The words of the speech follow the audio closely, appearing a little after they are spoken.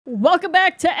Welcome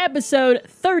back to episode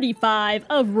 35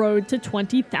 of Road to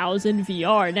 20,000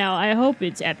 VR. Now, I hope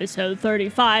it's episode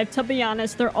 35. To be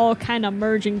honest, they're all kind of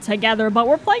merging together, but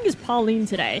we're playing as Pauline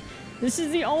today. This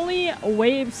is the only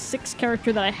Wave 6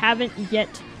 character that I haven't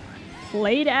yet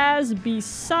played as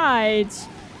besides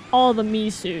all the Mii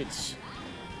suits.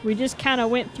 We just kind of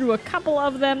went through a couple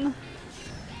of them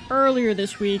earlier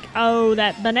this week. Oh,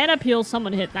 that banana peel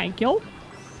someone hit, thank you.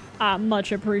 I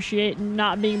much appreciate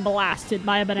not being blasted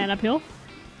by a banana peel.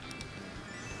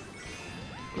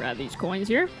 Grab these coins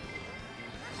here.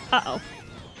 Uh-oh.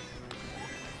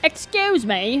 Excuse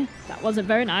me. That wasn't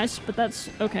very nice, but that's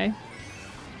okay.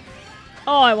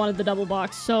 Oh, I wanted the double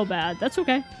box so bad. That's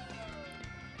okay.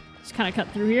 Just kind of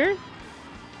cut through here.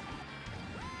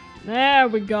 There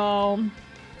we go.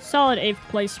 Solid 8th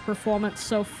place performance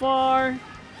so far.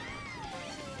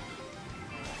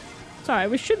 It's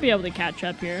alright, we should be able to catch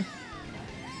up here.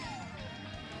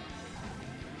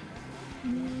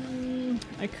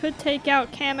 I could take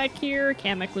out Kamek here.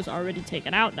 Kamek was already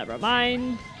taken out, never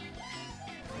mind.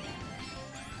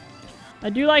 I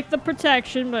do like the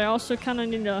protection, but I also kind of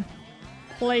need to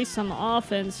play some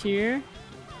offense here.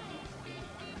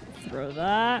 Throw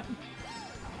that.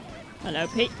 Hello,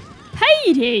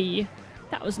 Petey!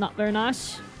 That was not very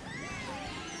nice.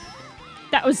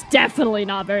 That was definitely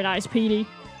not very nice, Petey.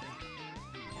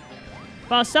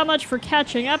 Well, so much for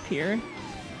catching up here.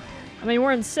 I mean,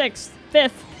 we're in 6th,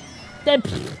 5th. Then,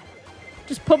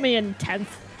 just put me in 10th.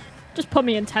 Just put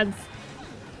me in 10th.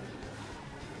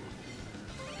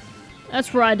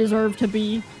 That's where I deserve to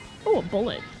be. Oh, a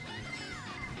bullet.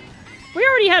 We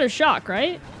already had a shock,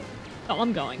 right? Oh,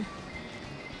 I'm going.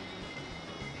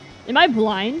 Am I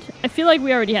blind? I feel like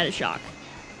we already had a shock.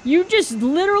 You just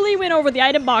literally went over the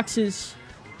item boxes.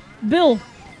 Bill.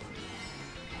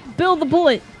 Bill the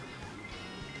bullet.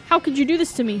 How could you do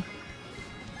this to me?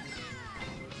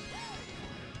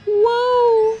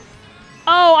 Whoa!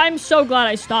 Oh, I'm so glad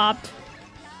I stopped.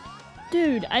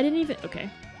 Dude, I didn't even... Okay.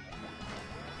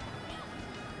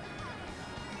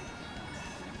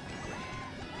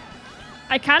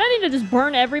 I kind of need to just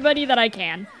burn everybody that I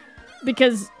can.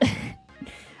 Because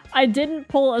I didn't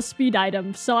pull a speed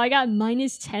item, so I got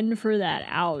 -10 for that.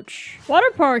 Ouch.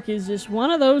 Water Park is just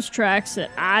one of those tracks that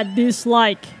I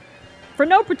dislike. For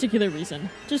no particular reason.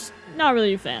 Just not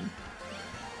really a fan.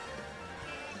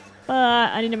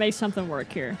 But I need to make something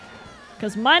work here.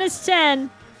 Because -10,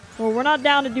 well, we're not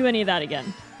down to do any of that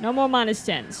again. No more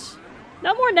 -10s.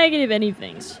 No more negative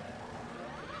anythings.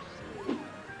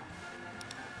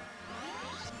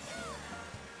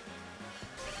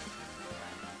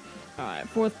 Alright,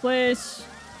 4th place.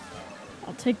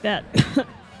 I'll take that.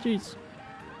 Jeez.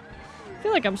 I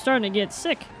feel like I'm starting to get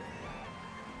sick.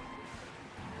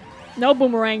 No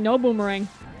boomerang, no boomerang.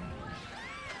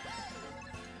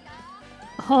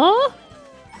 Huh?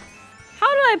 How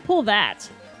did I pull that?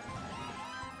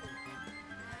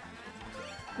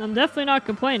 I'm definitely not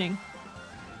complaining.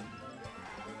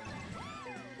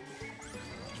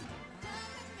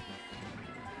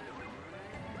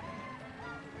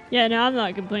 Yeah, no, I'm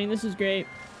not complaining. This is great.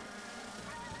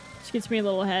 This gets me a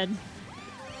little ahead.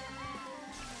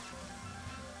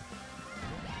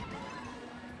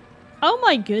 Oh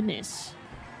my goodness.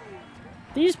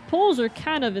 These pulls are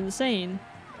kind of insane.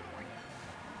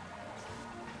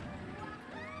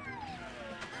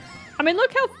 I mean,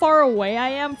 look how far away I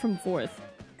am from 4th.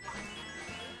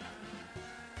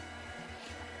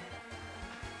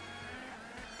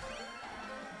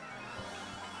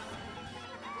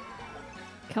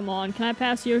 Come on, can I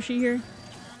pass Yoshi here?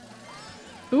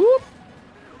 Oop!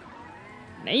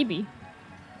 Maybe.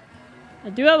 I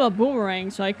do have a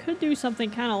boomerang, so I could do something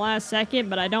kind of last second,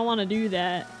 but I don't want to do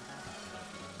that.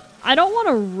 I don't want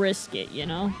to risk it, you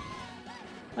know?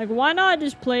 Like, why not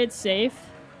just play it safe?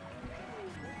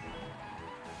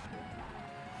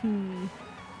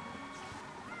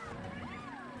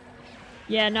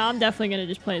 Yeah, no, I'm definitely gonna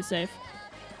just play it safe.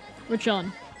 We're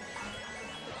chilling.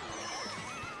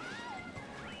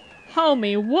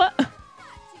 Homie, what?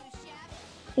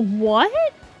 What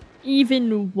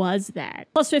even was that?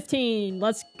 +15.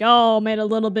 Let's go. Made a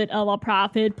little bit of a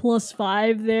profit.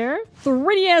 +5 there.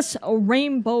 3DS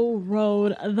Rainbow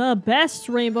Road. The best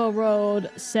Rainbow Road,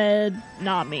 said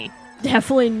not me.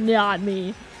 Definitely not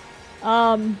me.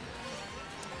 I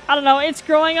don't know. It's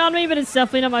growing on me, but it's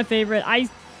definitely not my favorite. I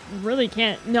really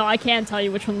can't. No, I can't tell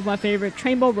you which one's my favorite.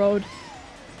 Trainbow Road.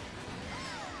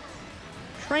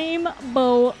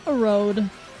 Trainbow Road.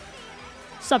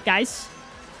 What's up, guys?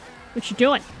 What you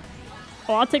doing?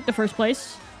 Oh, I'll take the 1st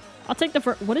place. I'll take the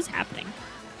first. What is happening?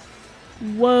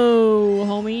 Whoa,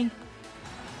 homie.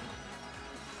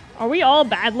 Are we all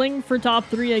battling for top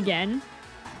 3 again?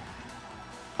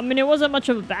 I mean, it wasn't much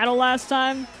of a battle last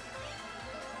time.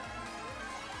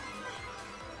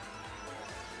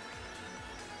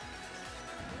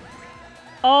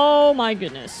 Oh my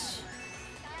goodness.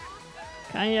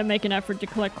 I need to make an effort to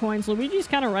collect coins. Luigi's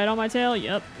kind of right on my tail.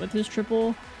 Yep, with his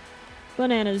triple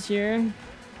bananas here.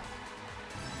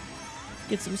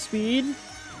 Get some speed.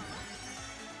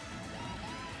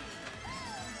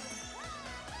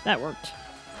 That worked.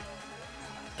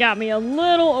 Got me a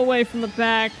little away from the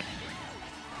back.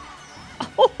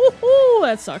 Oh,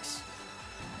 that sucks.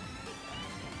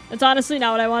 That's honestly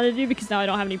not what I wanted to do because now I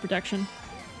don't have any protection.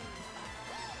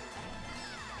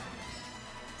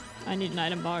 I need an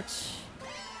item box.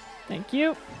 Thank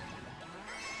you.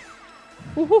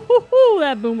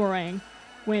 That boomerang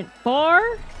went far.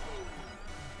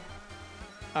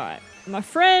 Alright. My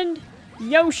friend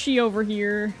Yoshi over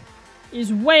here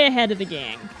is way ahead of the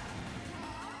gang.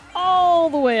 All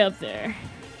the way up there.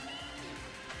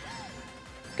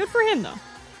 Good for him, though.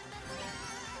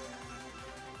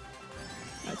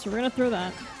 Alright, so we're gonna throw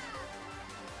that.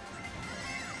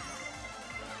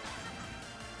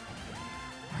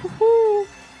 Woohoo!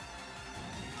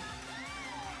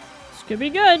 This could be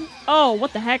good. Oh,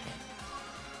 what the heck?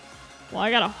 Well,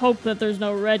 I gotta hope that there's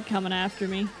no red coming after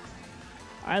me.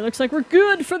 Alright, looks like we're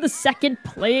good for the second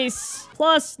place.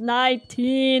 Plus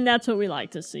 19, that's what we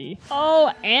like to see.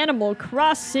 Oh, Animal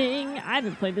Crossing. I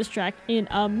haven't played this track in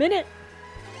a minute.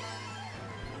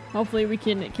 Hopefully we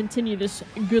can continue this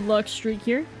good luck streak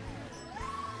here.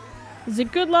 Is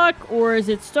it good luck or is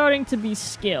it starting to be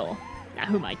skill? Nah,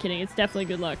 who am I kidding? It's definitely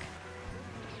good luck.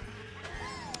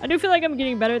 I do feel like I'm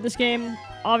getting better at this game.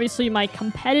 Obviously, my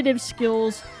competitive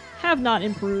skills have not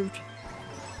improved.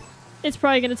 It's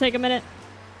probably going to take a minute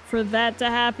for that to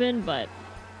happen, but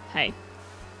hey.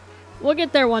 We'll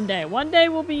get there one day. One day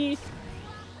we'll be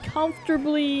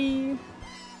comfortably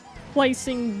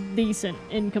placing decent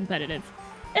in competitive.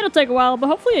 It'll take a while, but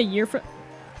hopefully a year from...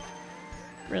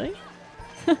 Really?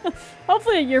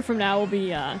 Hopefully a year from now we'll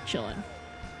be chilling.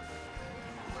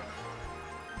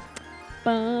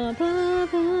 I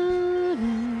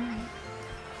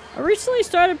recently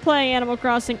started playing Animal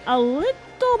Crossing a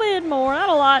little bit more, not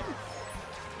a lot.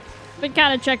 Been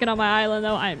kind of checking on my island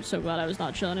though. I am so glad I was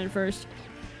not chilling in first.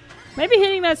 Maybe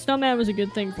hitting that snowman was a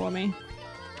good thing for me.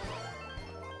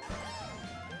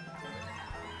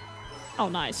 Oh,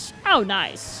 nice. Oh,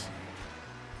 nice.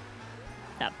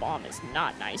 That bomb is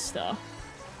not nice though.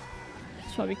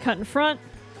 That's why we cut in front.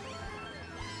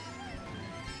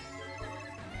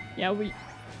 Yeah, we...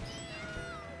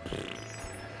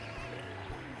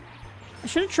 I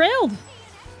should have trailed.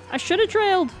 I should have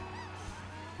trailed.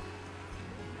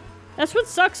 That's what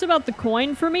sucks about the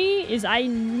coin for me, is I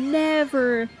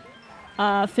never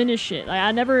finish it. Like,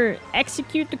 I never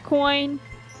execute the coin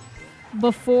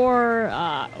before...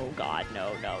 oh god,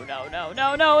 no, no, no, no,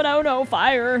 no, no, no, no,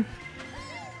 fire.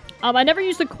 I never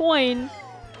use the coin.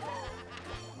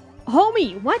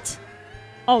 Homie, what?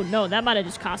 Oh no, that might have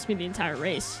just cost me the entire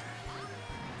race.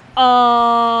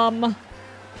 Oh.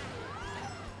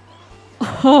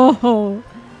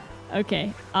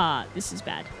 Okay, this is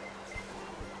bad.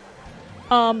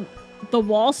 The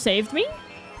wall saved me?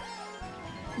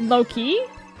 Low key?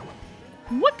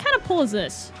 What kind of pull is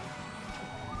this?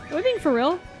 Are we being for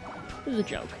real? This is a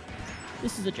joke.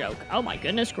 This is a joke. Oh my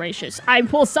goodness gracious. I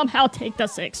will somehow take the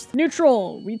 6th.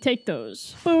 Neutral. We take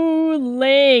those. Boo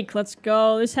Lake. Let's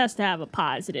go. This has to have a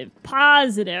positive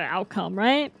outcome,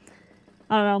 right?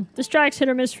 I don't know. This track's hit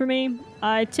or miss for me.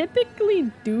 I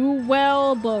typically do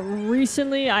well, but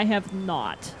recently I have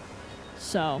not.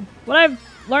 So, what I've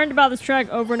learned about this track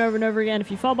over and over and over again,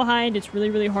 if you fall behind, it's really,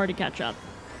 really hard to catch up.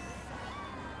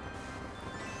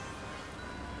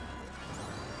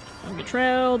 Don't get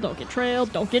trailed, don't get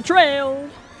trailed, don't get trailed!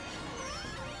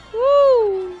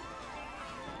 Woo!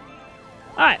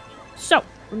 Alright, so,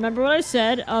 remember what I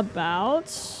said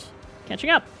about catching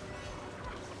up.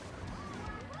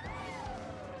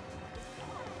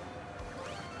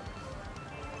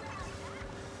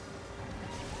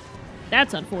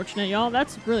 That's unfortunate, y'all.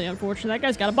 That's really unfortunate. That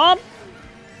guy's got a bomb.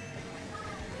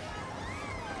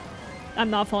 I'm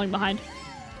not falling behind.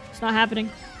 It's not happening.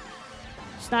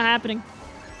 It's not happening.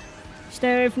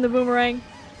 Stay away from the boomerang.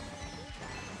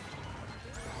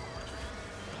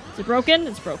 Is it broken?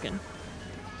 It's broken.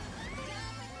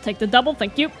 Take the double,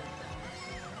 thank you.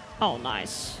 Oh,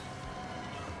 nice.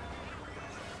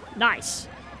 Nice.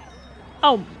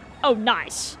 Oh,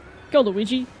 nice. Go,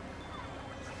 Luigi.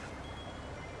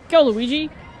 Go, Luigi.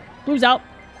 Blue's out.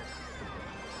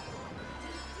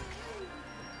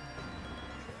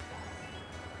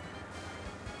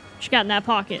 What you got in that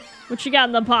pocket? What you got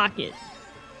in the pocket?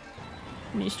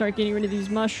 And you start getting rid of these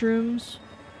mushrooms.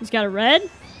 He's got a red.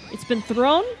 It's been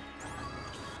thrown.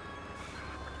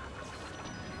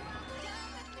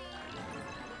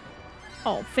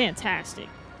 Oh, fantastic.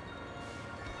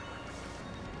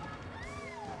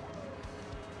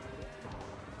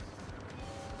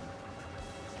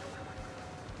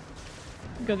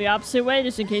 Go the opposite way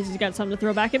just in case he's got something to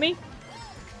throw back at me.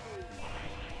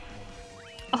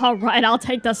 Alright, I'll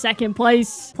take the second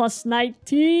place. Plus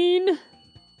 19.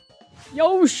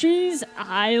 Yoshi's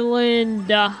Island.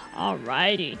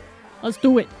 Alrighty. Let's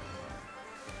do it.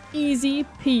 Easy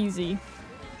peasy.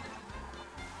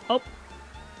 Oh.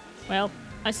 Well,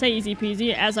 I say easy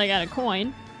peasy as I got a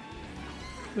coin.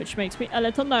 Which makes me a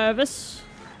little nervous.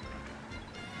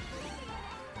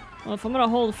 Well, if I'm gonna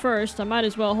hold first, I might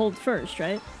as well hold first,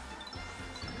 right?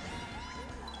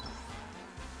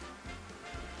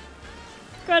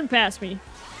 Go ahead and pass me.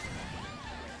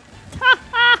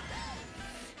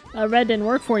 Red didn't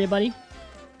work for you, buddy.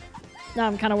 Now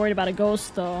I'm kind of worried about a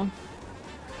ghost, though.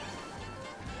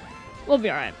 We'll be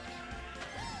alright.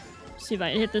 See if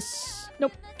I can hit this.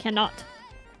 Nope, cannot.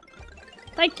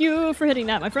 Thank you for hitting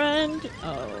that, my friend.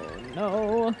 Oh,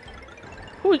 no.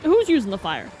 Who's using the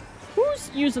fire?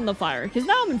 Who's using the fire? Because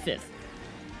now I'm in 5th.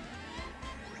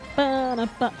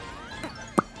 Ba-da-ba.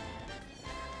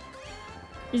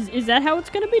 Is that how it's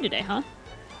gonna be today, huh?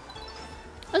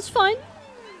 That's fine.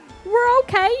 We're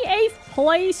okay. 8th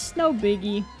place, no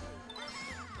biggie.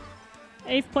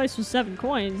 8th place with 7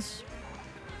 coins.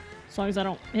 As long as I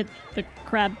don't hit the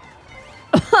crab.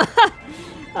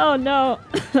 Oh no.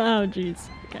 Oh jeez.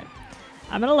 Okay.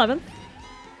 I'm at 11th.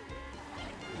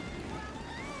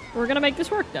 We're gonna make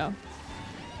this work though.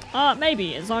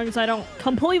 Maybe, as long as I don't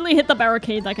completely hit the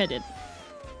barricade like I did.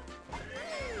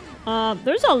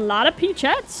 There's a lot of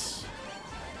Peachettes.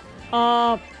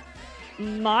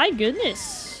 My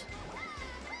goodness.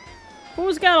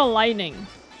 Who's got a lightning?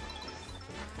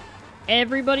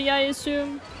 Everybody, I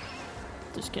assume?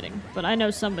 Just kidding. But I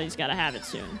know somebody's gotta have it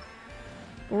soon.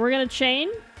 But we're gonna chain.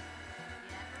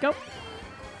 Go.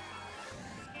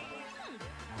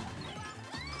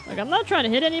 Like, I'm not trying to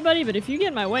hit anybody, but if you get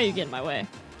in my way, you get in my way.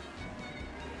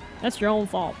 That's your own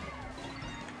fault.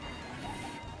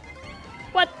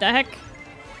 What the heck?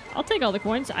 I'll take all the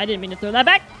coins. I didn't mean to throw that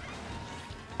back.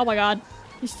 Oh my god.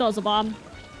 He still has a bomb.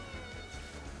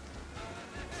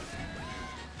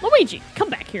 Luigi, come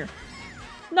back here.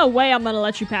 No way I'm gonna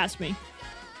let you pass me.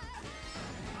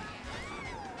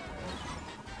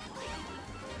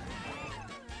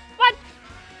 What?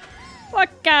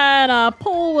 What kind of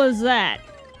pull was that?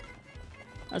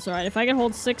 That's alright. If I can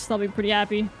hold 6th, I'll be pretty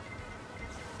happy.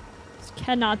 This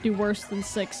cannot do worse than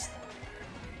 6th.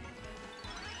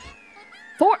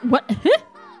 4? What?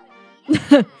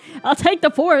 I'll take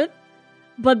the 4th.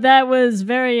 But that was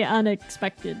very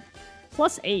unexpected.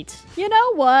 Plus 8. You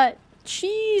know what?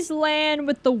 Cheese land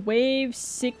with the wave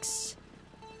 6.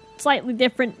 Slightly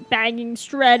different bagging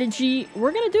strategy.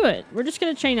 We're gonna do it. We're just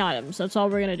gonna chain items. That's all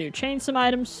we're gonna do. Chain some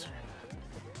items.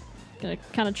 Gonna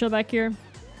kind of chill back here.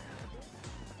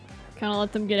 Kind of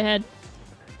let them get ahead.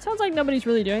 Sounds like nobody's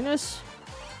really doing this.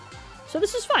 So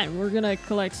this is fine. We're gonna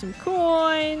collect some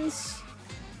coins.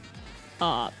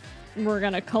 We're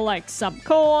gonna collect some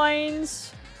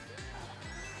coins.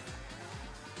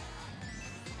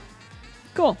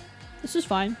 Cool. This is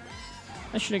fine.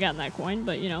 I should have gotten that coin,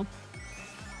 but you know.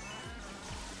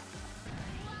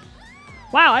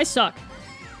 Wow, I suck.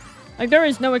 Like, there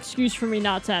is no excuse for me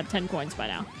not to have 10 coins by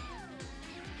now.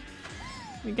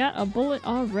 We got a bullet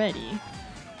already.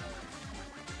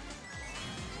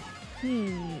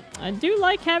 I do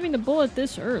like having the bullet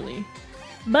this early.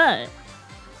 But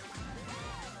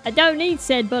I don't need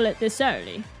said bullet this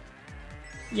early.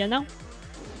 You know?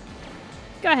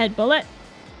 Go ahead, bullet.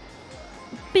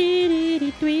 Yeah,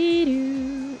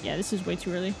 this is way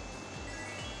too early.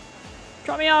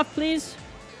 Drop me off, please.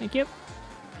 Thank you.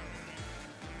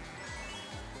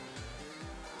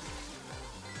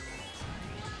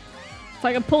 If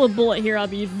I can pull a bullet here, I'll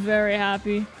be very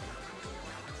happy.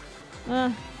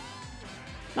 Not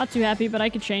too happy, but I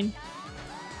could chain.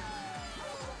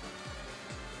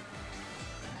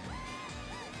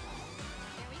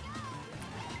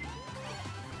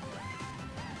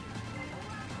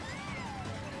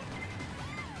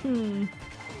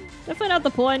 Definitely not the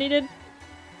pull I needed.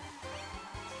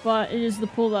 But it is the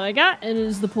pull that I got. It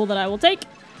is the pull that I will take.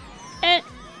 And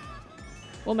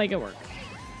we'll make it work.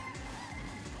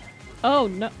 Oh,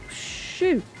 no.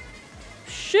 Shoot.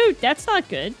 Shoot, that's not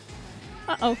good.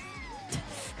 Uh-oh.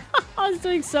 I was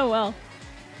doing so well.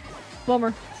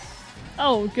 Bummer.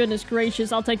 Oh, goodness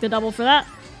gracious. I'll take the double for that.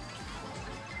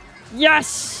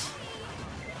 Yes!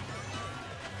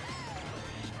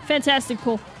 Fantastic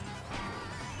pull.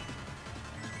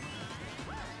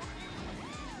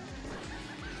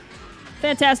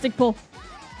 Fantastic pull.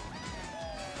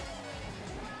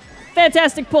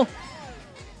 Fantastic pull.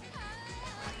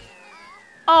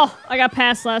 Oh, I got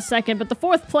past last second, but the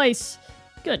 4th place.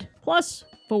 Good.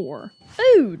 +4.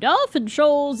 Ooh, Dolphin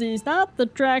Shoals is not the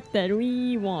track that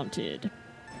we wanted.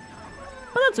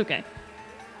 But that's okay.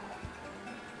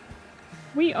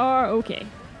 We are okay.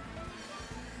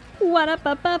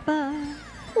 Wa-da-ba-ba-ba.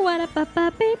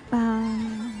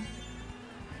 Wa-da-ba-ba-ba-ba.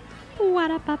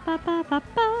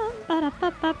 Wa-da-ba-ba-ba-ba-ba.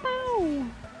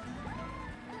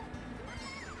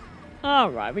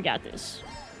 Alright, we got this.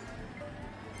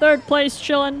 3rd place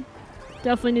chillin'.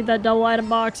 Definitely need that double item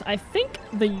box. I think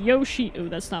the Yoshi... Ooh,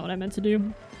 that's not what I meant to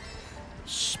do.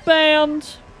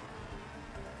 Spammed.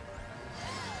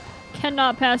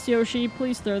 Cannot pass Yoshi.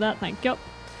 Please throw that. Thank you.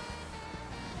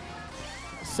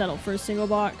 Settle for a single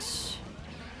box.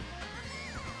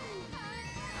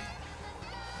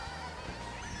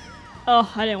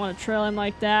 Oh, I didn't want to trail him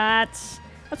like that.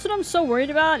 That's what I'm so worried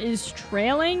about, is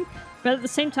trailing. But at the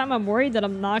same time, I'm worried that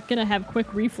I'm not going to have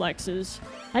quick reflexes.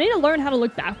 I need to learn how to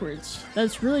look backwards.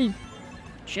 That's really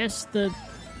just the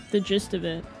gist of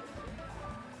it.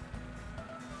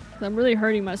 I'm really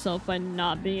hurting myself by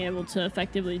not being able to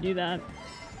effectively do that.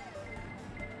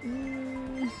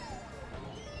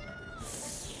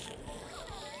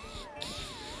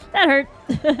 That hurt.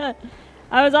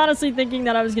 I was honestly thinking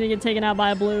that I was going to get taken out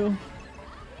by a blue.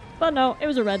 But no, it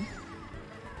was a red.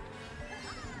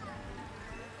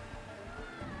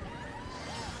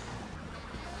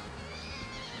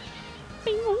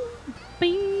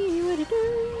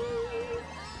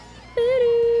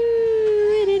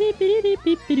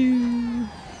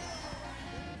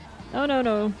 Oh, no,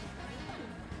 no.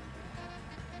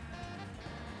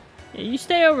 Yeah, you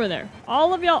stay over there.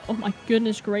 All of y'all. Oh, my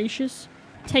goodness gracious.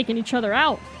 Taking each other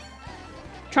out.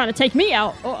 Trying to take me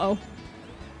out. Uh-oh.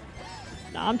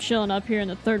 Nah, I'm chilling up here in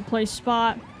the 3rd place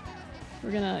spot.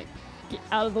 We're gonna get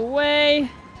out of the way.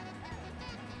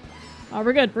 Oh,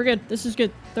 we're good. We're good. This is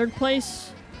good. 3rd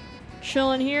place.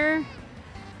 Chilling here.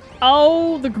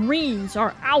 Oh, the greens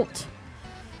are out.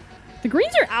 The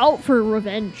greens are out for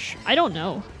revenge. I don't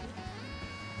know.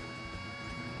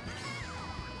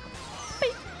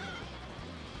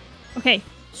 Okay,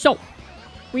 so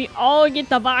we all get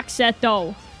the box set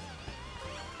though.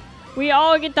 We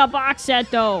all get the box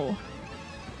set though.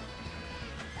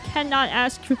 Cannot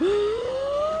ask for.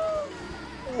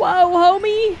 Whoa,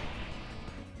 homie.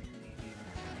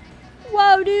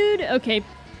 Whoa, dude. Okay.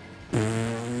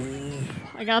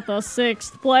 I got the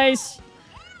 6th place.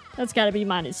 That's gotta be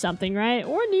minus something, right?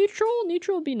 Or neutral.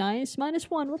 Neutral would be nice.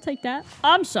 -1. We'll take that.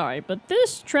 I'm sorry, but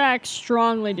this track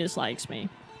strongly dislikes me.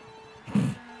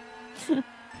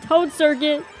 Toad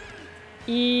Circuit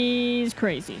is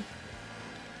crazy.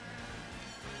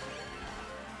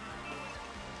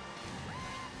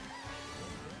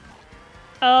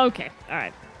 Okay,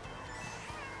 alright.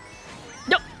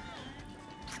 Nope.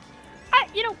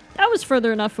 You know, I was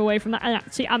further enough away from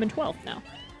that. See, I'm in 12th now.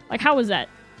 Like, how was that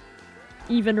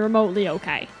even remotely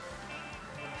okay?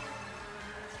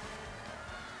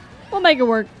 We'll make it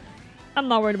work. I'm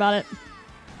not worried about it.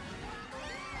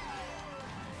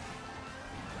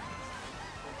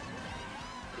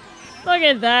 Look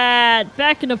at that!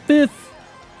 Back in the 5th.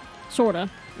 Sorta.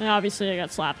 And obviously I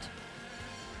got slapped.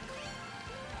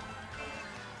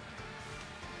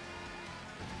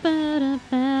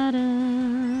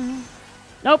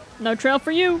 Nope, no trail for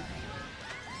you.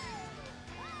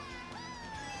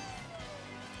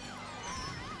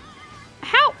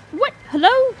 How? What?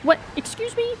 Hello? What?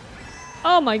 Excuse me?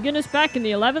 Oh my goodness, back in the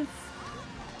 11th?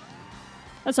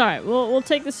 That's alright, we'll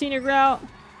take the scenic route.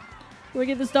 We'll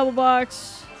get this double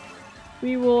box.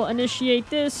 We will initiate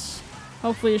this.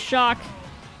 Hopefully a shock.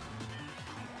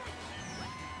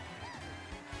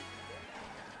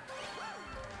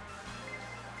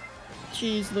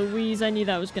 Jeez Louise, I knew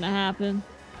that was gonna happen.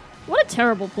 What a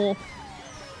terrible pull.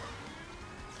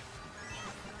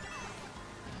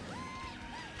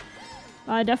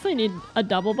 I definitely need a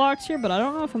double box here, but I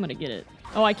don't know if I'm gonna get it.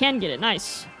 Oh, I can get it.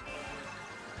 Nice.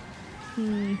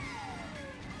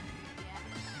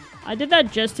 I did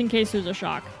that just in case there's a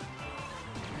shock.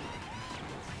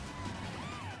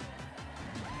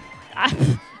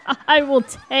 I will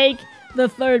take the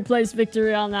 3rd place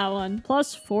victory on that one.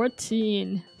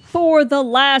 +14. For the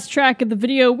last track of the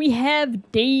video, we have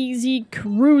Daisy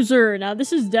Cruiser. Now,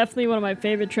 this is definitely one of my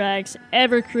favorite tracks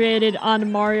ever created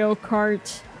on Mario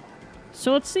Kart.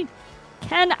 So let's see.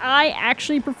 Can I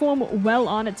actually perform well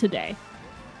on it today?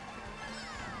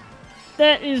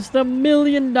 That is the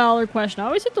 $1,000,000 question. I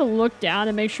always have to look down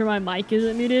and make sure my mic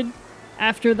isn't muted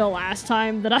after the last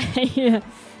time that I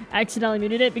accidentally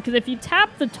muted it, because if you tap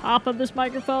the top of this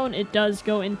microphone, it does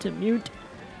go into mute.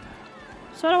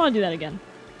 So I don't want to do that again.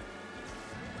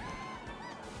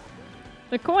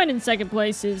 The coin in second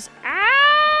place is...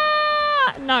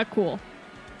 not cool.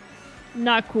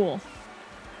 Not cool.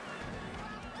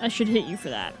 I should hit you for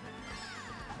that.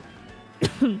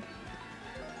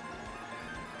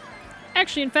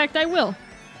 Actually, in fact, I will.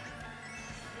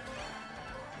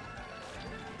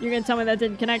 You're gonna tell me that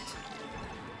didn't connect?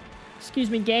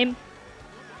 Excuse me, game.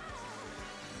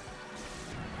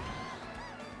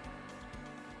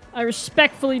 I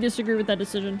respectfully disagree with that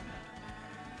decision.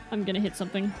 I'm gonna hit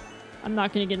something. I'm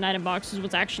not gonna get an item box, is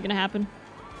what's actually gonna happen.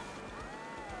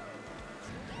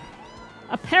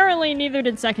 Apparently, neither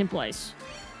did second place.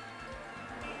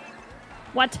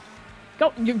 What?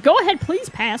 Go ahead, please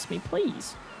pass me,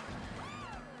 please.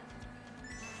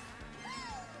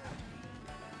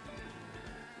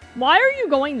 Why are you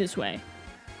going this way?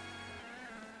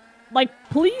 Like,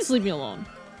 please leave me alone.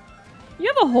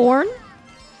 You have a horn?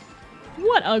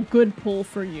 What a good pull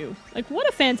for you. Like, what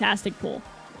a fantastic pull.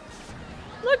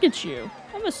 Look at you.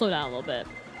 I'm gonna slow down a little bit.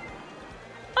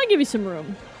 I'll give you some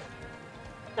room.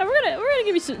 Now, we're gonna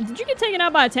give you some... Did you get taken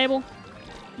out by a table?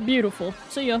 Beautiful.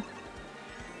 See ya.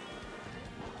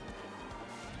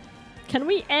 Can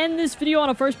we end this video on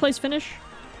a first place finish?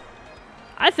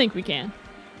 I think we can.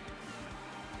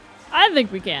 I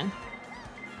think we can.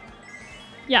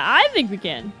 Yeah, I think we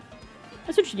can.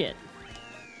 That's what you get.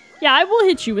 Yeah, I will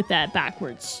hit you with that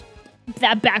backwards.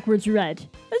 That backwards red.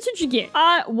 That's what you get.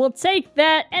 I will take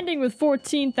that, ending with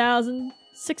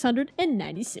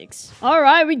 14,696.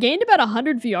 Alright, we gained about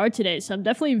 100 VR today, so I'm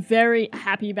definitely very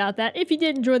happy about that. If you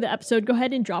did enjoy the episode, go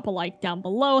ahead and drop a like down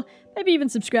below. Maybe even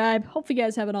subscribe. Hope you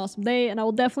guys have an awesome day, and I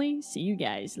will definitely see you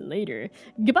guys later.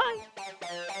 Goodbye!